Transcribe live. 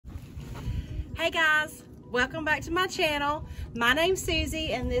Hey guys, welcome back to my channel. My name's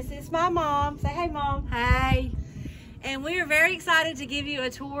Susie and this is my mom. Say hey, Mom. Hey. And we are very excited to give you a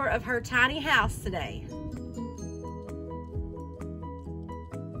tour of her tiny house today.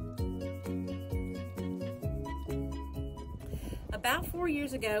 About 4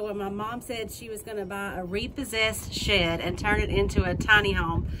 years ago, when my mom said she was going to buy a repossessed shed and turn it into a tiny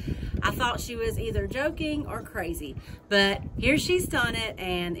home, I thought she was either joking or crazy, but here she's done it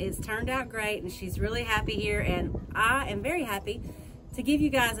and it's turned out great and she's really happy here, and I am very happy to give you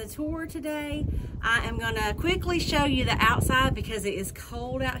guys a tour today. I am gonna quickly show you the outside because it is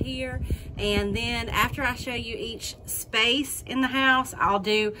cold out here, and then after I show you each space in the house, I'll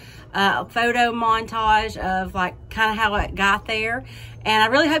do a photo montage of like kind of how it got there. And I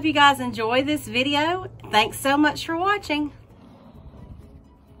really hope you guys enjoy this video. Thanks so much for watching.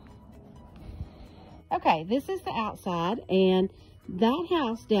 Okay, this is the outside, and that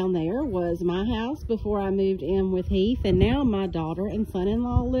house down there was my house before I moved in with Heath, and now my daughter and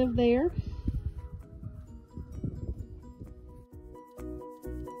son-in-law live there.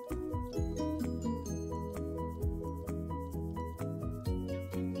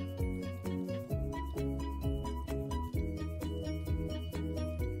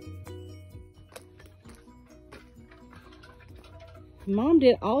 Mom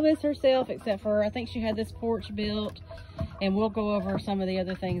did all this herself except for, I think she had this porch built, and we'll go over some of the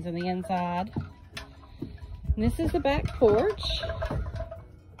other things on the inside. And this is the back porch.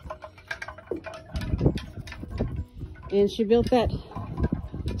 And she built that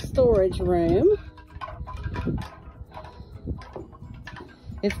storage room.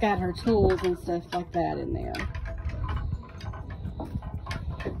 It's got her tools and stuff like that in there.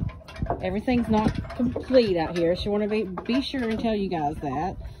 Everything's not complete out here. She want to be sure and tell you guys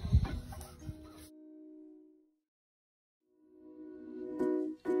that.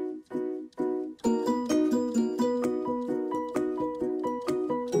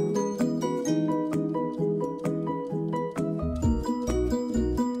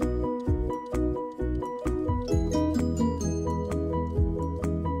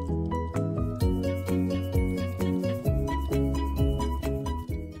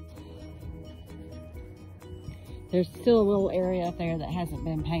 There's still a little area up there that hasn't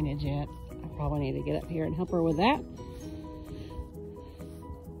been painted yet. I probably need to get up here and help her with that.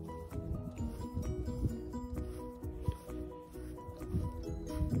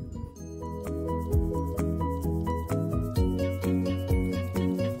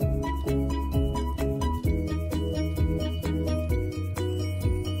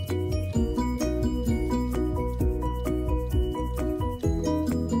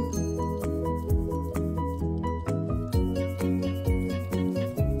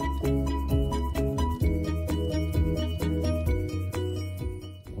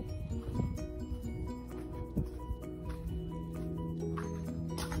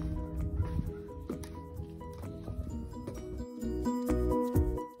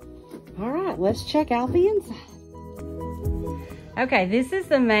 Let's check out the inside. Okay, this is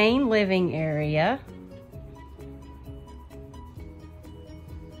the main living area.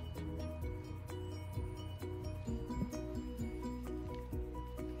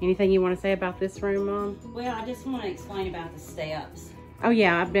 Anything you want to say about this room, Mom? Well, I just want to explain about the steps. Oh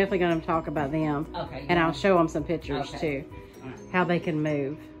yeah, I'm definitely going to talk about them. Okay. And I'll show them some pictures too, how they can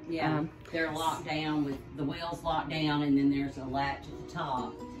move. Yeah, they're locked down with the wheels locked down, and then there's a latch at the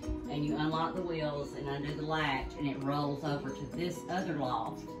top. And you unlock the wheels and undo the latch, and it rolls over to this other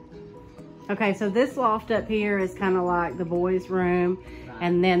loft. Okay, so this loft up here is kind of like the boys' room. Right.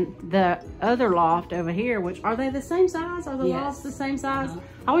 And then the other loft over here, which, are they the same size? Are the lofts the same size?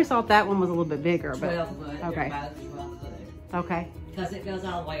 I always thought that one was a little bit bigger. 12 foot, okay. They're both 12 foot. Okay. Because it goes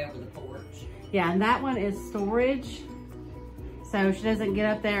all the way over the porch. Yeah, and that one is storage. So she doesn't get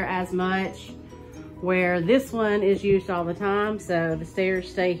up there as much, where this one is used all the time, so the stairs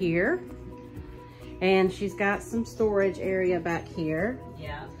stay here. And she's got some storage area back here.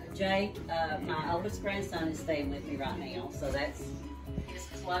 Yeah, Jake, my oldest grandson, is staying with me right now, so that's his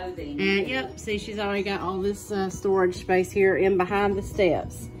clothing. And yep, see, she's already got all this storage space here in behind the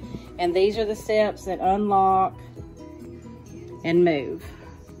steps. And these are the steps that unlock and move.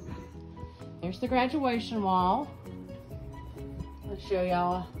 There's the graduation wall. I'll show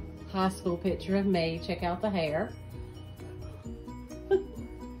y'all a high school picture of me. Check out the hair.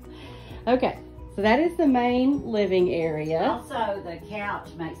 Okay, so that is the main living area. Also, the couch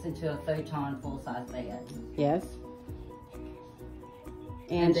makes into a futon full-size bed. Yes.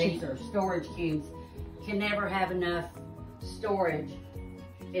 And these are storage cubes. Can never have enough storage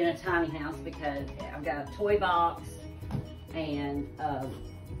in a tiny house because I've got a toy box and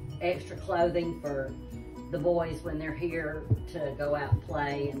extra clothing for the boys when they're here to go out and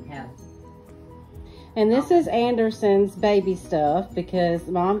play and have. And this is Anderson's baby stuff because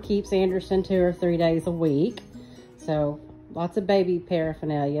Mom keeps Anderson 2 or 3 days a week. So lots of baby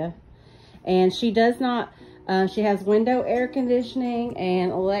paraphernalia. And she does not, she has window air conditioning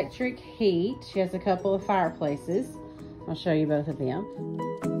and electric heat. She has a couple of fireplaces. I'll show you both of them.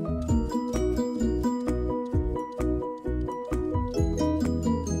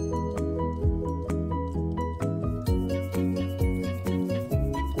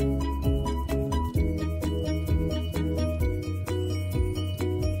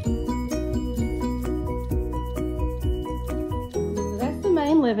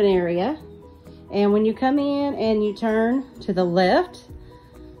 Living area, and when you come in and you turn to the left,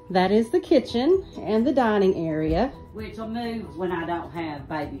 that is the kitchen and the dining area, which will move when I don't have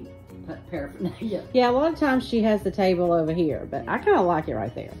baby paraphernalia. Yeah, a lot of times she has the table over here, but I kind of like it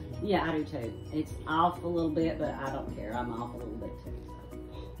right there. Yeah, I do too. It's off a little bit, but I don't care. I'm off a little bit too.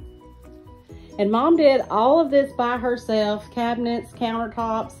 And Mom did all of this by herself: cabinets,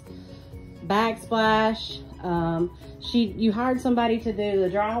 countertops, backsplash. You hired somebody to do the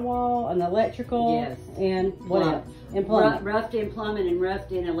drywall and electrical. Yes. And what else? And plumbing. Roughed in plumbing and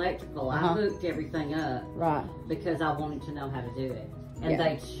roughed in electrical. I hooked everything up. Right. Because I wanted to know how to do it. And Yeah.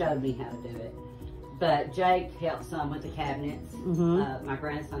 they showed me how to do it. But Jake helped some with the cabinets. My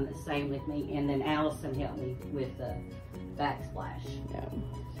grandson that's staying with me. And then Allison helped me with the backsplash. Yeah.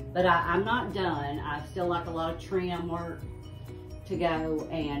 But I'm not done. I still like a lot of trim work to go.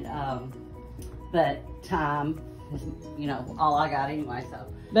 And, but time is, you know, all I got anyway, so.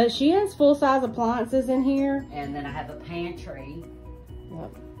 But she has full-size appliances in here. And then I have a pantry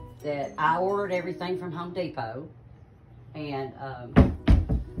that I ordered everything from Home Depot. And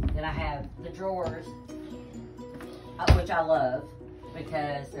then I have the drawers, which I love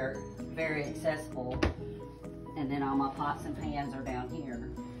because they're very accessible. And then all my pots and pans are down here.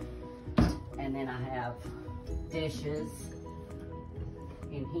 And then I have dishes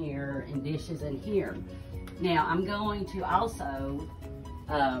in here and dishes in here. Now I'm going to also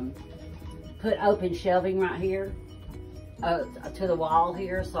put open shelving right here to the wall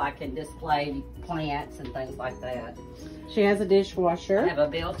here so I can display plants and things like that. She has a dishwasher. I have a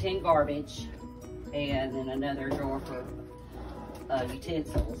built-in garbage and then another drawer for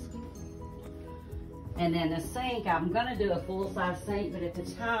utensils. And then the sink, I'm gonna do a full-size sink, but at the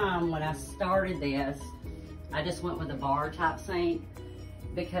time when I started this, I just went with a bar type sink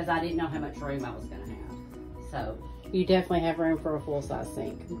because I didn't know how much room I was gonna have. So. You definitely have room for a full-size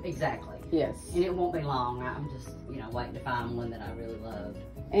sink. Exactly. Yes. And it won't be long. I'm just, you know, waiting to find one that I really love.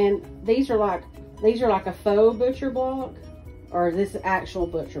 And these are like a faux butcher block, or is this actual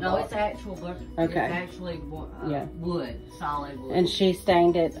butcher block? No, it's actual butcher. Okay. It's actually wood, solid wood. And she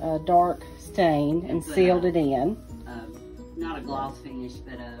stained it a dark stain and sealed it in. Not a gloss finish,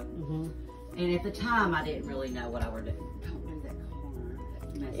 but and at the time I didn't really know what I were doing. Don't do that corner.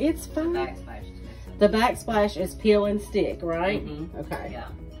 It's fine. The backsplash. The backsplash is peel and stick, right? Okay. Yeah.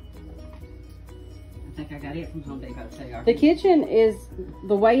 I think I got it from Home Depot too. The kitchen is,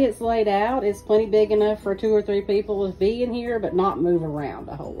 the way it's laid out, is plenty big enough for 2 or 3 people to be in here, but not move around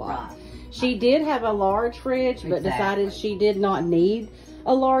a whole lot. Right. She did have a large fridge, but decided she did not need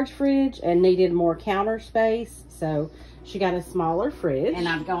a large fridge and needed more counter space. So she got a smaller fridge. And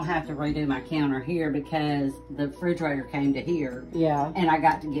I'm going to have to redo my counter here because the refrigerator came to here. Yeah. And I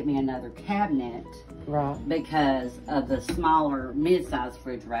got to get me another cabinet. Right. Because of the smaller mid-size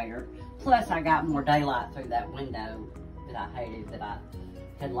refrigerator. Plus I got more daylight through that window that I hated, that I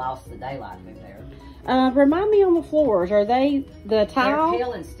had lost the daylight through there. Remind me on the floors, are they the tile? They're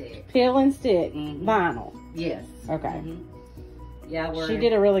peel and stick. Peel and stick, vinyl. Yes. Okay. Yeah, she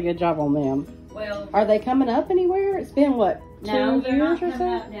did a really good job on them. Well, are they coming up anywhere? It's been what, 2 they're years not or so?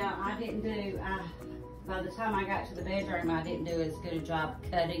 coming up now. I didn't do. By the time I got to the bedroom, I didn't do as good a job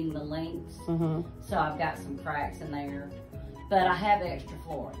cutting the lengths. So I've got some cracks in there, but I have extra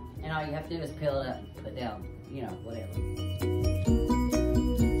flooring, and all you have to do is peel it up and put down, you know, whatever.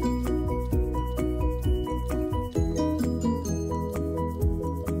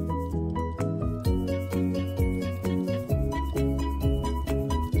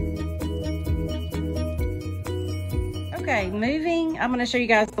 Okay, moving, I'm gonna show you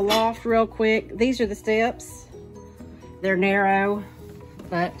guys the loft real quick. These are the steps. They're narrow,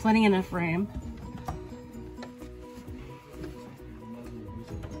 but plenty enough room.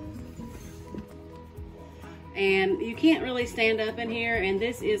 And you can't really stand up in here, and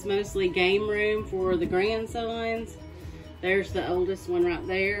this is mostly game room for the grandsons. There's the oldest one right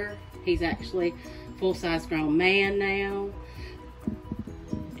there. He's actually full-size grown man now.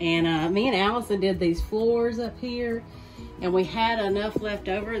 And me and Allison did these floors up here, and we had enough left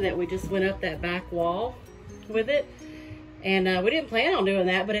over that we just went up that back wall with it. And we didn't plan on doing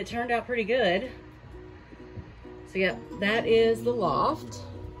that, but it turned out pretty good. So yeah, that is the loft.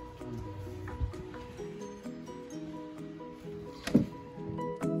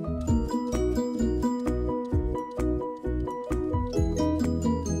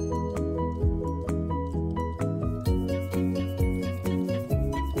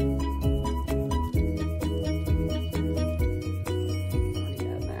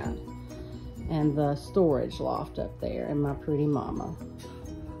 And the storage loft up there, and my pretty mama.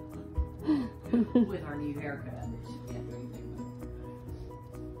 With our new haircut.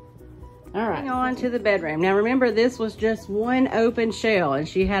 All right, on to the bedroom. Now remember, this was just one open shell, and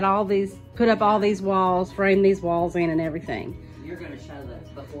she had all these, put up all these walls, framed these walls in and everything. You're gonna show the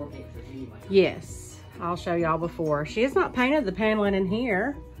before pictures anyway. Yes, I'll show y'all before. She has not painted the paneling in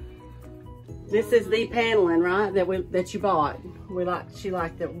here. This is the paneling, right, that you bought. She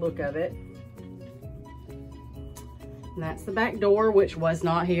liked the look of it. And that's the back door, which was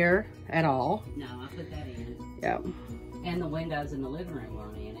not here at all. No, I put that in. Yep. And the windows in the living room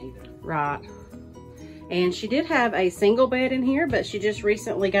weren't in either. Right. And she did have a single bed in here, but she just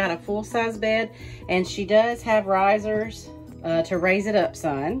recently got a full-size bed, and she does have risers to raise it up,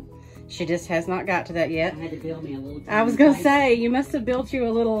 son. She just has not got to that yet. I had to build me a little I was gonna say, you must have built you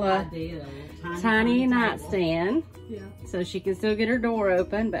a little, I did, a little tiny nightstand. Yeah. So she can still get her door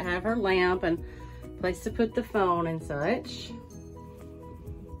open, but have her lamp and place to put the phone and such.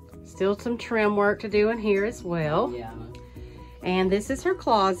 Still some trim work to do in here as well. Yeah. And this is her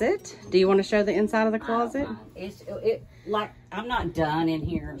closet. Do you want to show the inside of the closet? Like, I'm not done in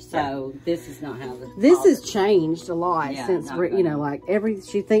here, so this is not how this has changed a lot since, not you know, like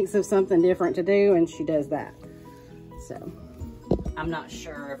she thinks of something different to do, and she does that. So I'm not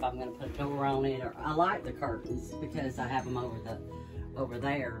sure if I'm going to put a door on it, or I like the curtains because I have them over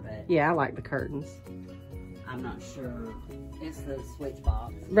there, but yeah, I like the curtains. I'm not sure. It's the switch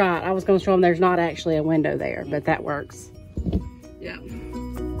box. Right, I was going to show them there's not actually a window there, but that works. Yeah.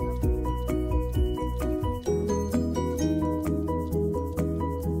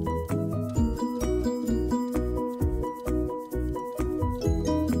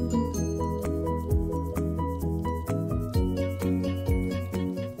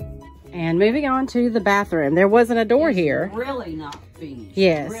 And moving on to the bathroom. There wasn't a door here. Really not finished.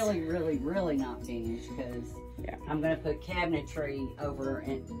 Yes. Really, really, really not finished, because I'm going to put cabinetry over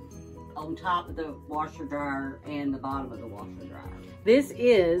and on top of the washer dryer and the bottom of the washer dryer. This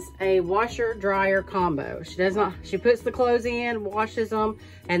is a washer dryer combo. She does not, she puts the clothes in, washes them,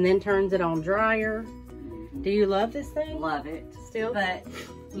 and then turns it on dryer. Do you love this thing? Love it. Still? But,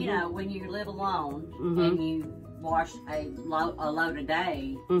 you know, when you live alone and you wash a load a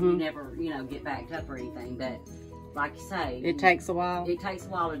day, you never, you know, get backed up or anything. But like you say, it takes a while. It takes a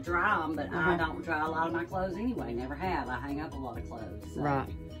while to dry them, but I don't dry a lot of my clothes anyway. Never have. I hang up a lot of clothes. So. Right.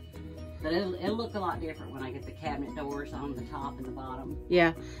 But it'll look a lot different when I get the cabinet doors on the top and the bottom.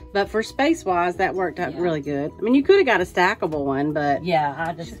 Yeah, but for space-wise, that worked out really good. I mean, you could have got a stackable one, but... Yeah,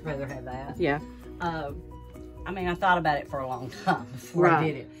 I'd just rather have that. Yeah. I mean, I thought about it for a long time before I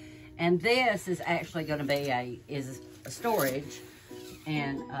did it. And this is actually going to be a storage,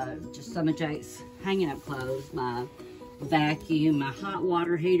 and just some of Jake's hanging up clothes, my vacuum, my hot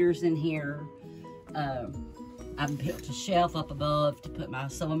water heaters in here. I've built a shelf up above to put my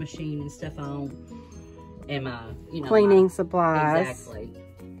sewing machine and stuff on, and my, you know, cleaning supplies. Exactly.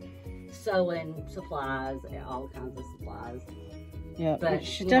 Sewing supplies, all kinds of supplies. Yeah,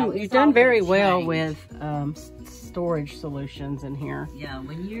 but you've done very well with storage solutions in here. Yeah,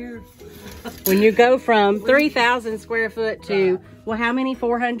 when you go from 3,000 square foot to well, how many?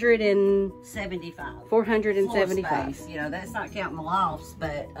 475. 475. Space. You know, that's not counting the lofts,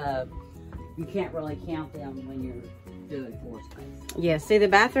 but you can't really count them when you're doing floor space. Yeah, see, the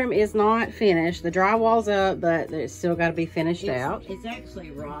bathroom is not finished. The drywall's up, but it's still got to be finished out. It's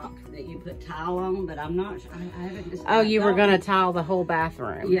actually rock that you put tile on, but I'm not sure. I haven't just. Oh, you were going to tile the whole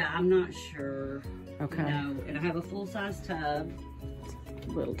bathroom? Yeah, I'm not sure. Okay. No, and I have a full-size tub. A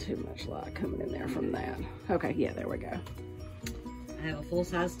little too much light coming in there from that. Okay, yeah, there we go. I have a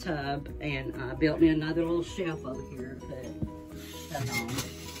full-size tub, and I built me another little shelf over here to put stuff on.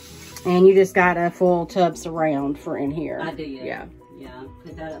 And you just got a full tub surround for in here. I did. Yeah. Yeah,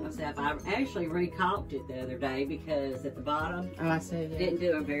 put that up myself. I actually recaulked it the other day because at the bottom, I see. Yeah. Didn't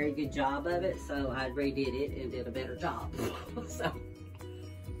do a very good job of it, so I redid it and did a better job. So.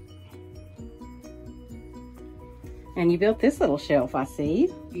 And you built this little shelf, I see.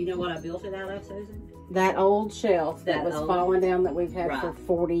 Do you know what I built it out of, Susan? that old shelf that was falling down that we've had for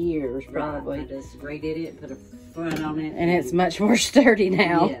 40 years, probably. Right. I just redid it, put a front on it. And it's much more sturdy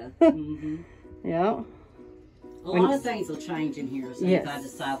now. Yeah. Mm-hmm. Yeah. A lot of things will change in here as soon as I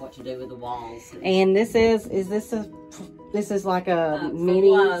decide what to do with the walls. And this is this like a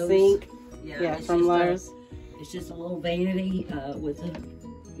mini Lowe's. sink? Yeah, from Lowe's. It's just a little vanity with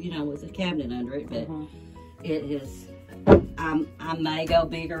a, with a cabinet under it, but it is. I may go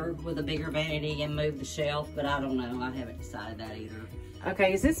bigger with a bigger vanity and move the shelf, but I don't know. I haven't decided that either.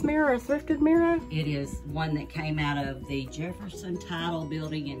 Okay, is this mirror a thrifted mirror? It is one that came out of the Jefferson Title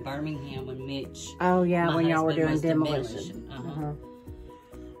building in Birmingham when Mitch. Oh yeah, when y'all were doing demolition.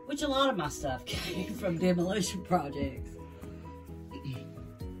 Which a lot of my stuff came from demolition projects.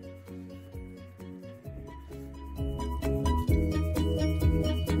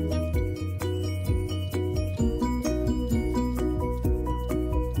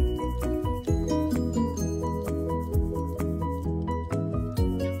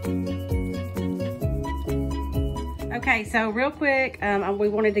 Okay, so real quick, we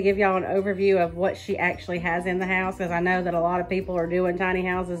wanted to give y'all an overview of what she actually has in the house, because I know that a lot of people are doing tiny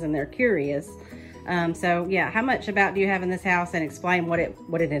houses and they're curious. So yeah, how much about do you have in this house, and explain what it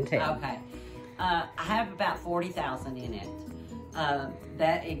entails? Okay, I have about $40,000 in it.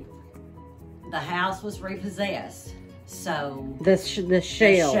 The house was repossessed, so the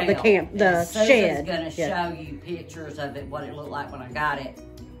shed. Susan's gonna show you pictures of it, what it looked like when I got it.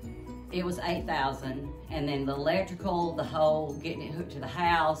 It was $8,000, and then the electrical, the whole getting it hooked to the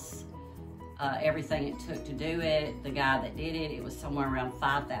house, everything it took to do it, the guy that did it, it was somewhere around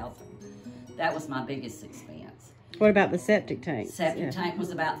 $5,000. That was my biggest expense. What about the septic tank? Septic tank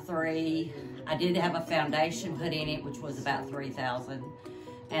was about $3,000. I did have a foundation put in it, which was about $3,000,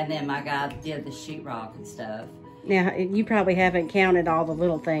 and then my guy did the sheetrock and stuff. Now, you probably haven't counted all the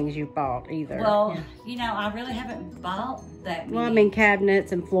little things you bought either. Well, I really haven't bought that many. Well, I mean,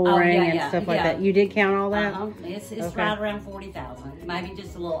 cabinets and flooring and stuff like that. You did count all that? It's right around $40,000. Maybe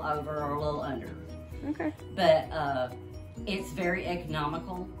just a little over or a little under. Okay. But it's very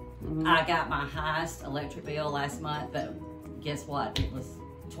economical. I got my highest electric bill last month, but guess what? It was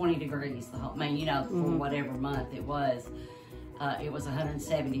 20 degrees the whole, for whatever month it was. It was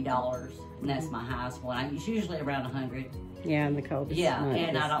 $170, and that's my highest one. It's usually around $100. Yeah, in the coldest. Yeah,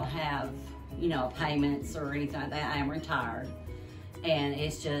 and I don't have, payments or anything like that. I am retired, and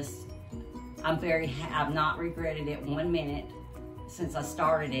it's just, I've not regretted it 1 minute since I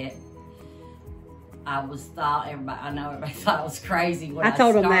started it. I know everybody thought I was crazy when I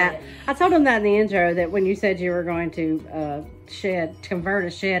told started. Them that. I told them that in the intro, that when you said you were going to convert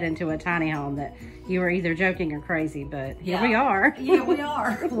a shed into a tiny home, that you were either joking or crazy, but here we are. Yeah, we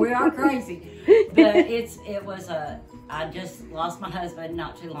are. We are crazy. But I just lost my husband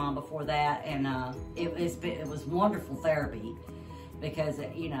not too long before that, and it was wonderful therapy, because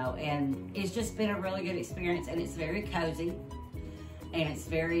and it's just been a really good experience, and it's very cozy, and it's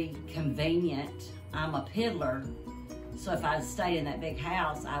very convenient. I'm a piddler, so if I had stayed in that big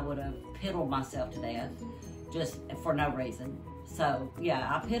house, I would have piddled myself to death, just for no reason. So yeah,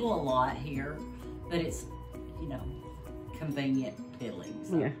 I piddle a lot here, but it's, convenient piddling.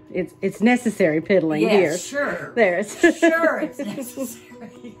 So. Yeah, it's necessary piddling here. Sure. There's. Sure, it's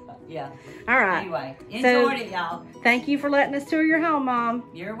necessary. Yeah. All right. Anyway, enjoyed it, y'all. Thank you for letting us tour your home, Mom.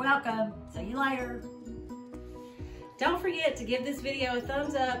 You're welcome. See you later. Don't forget to give this video a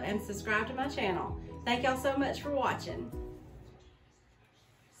thumbs up and subscribe to my channel. Thank y'all so much for watching.